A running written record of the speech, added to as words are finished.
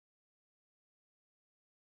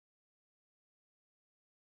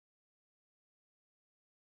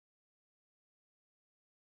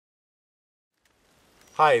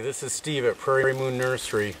Hi, this is Steve at Prairie Moon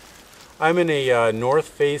Nursery. I'm in a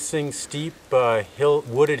north-facing steep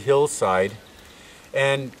wooded hillside,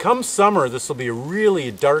 and come summer this will be a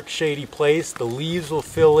really dark, shady place. The leaves will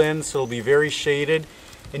fill in, so it'll be very shaded,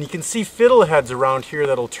 and you can see fiddleheads around here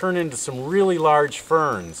that'll turn into some really large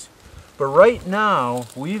ferns. But right now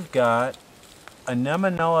we've got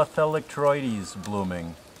Anemonella thalictroides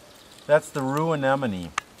blooming. That's the Rue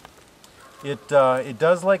Anemone. It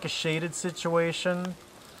does like a shaded situation.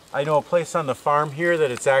 I know a place on the farm here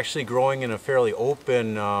that it's actually growing in a fairly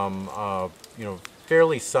open,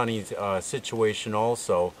 fairly sunny situation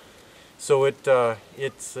also. So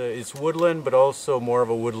it's woodland, but also more of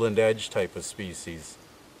a woodland edge type of species.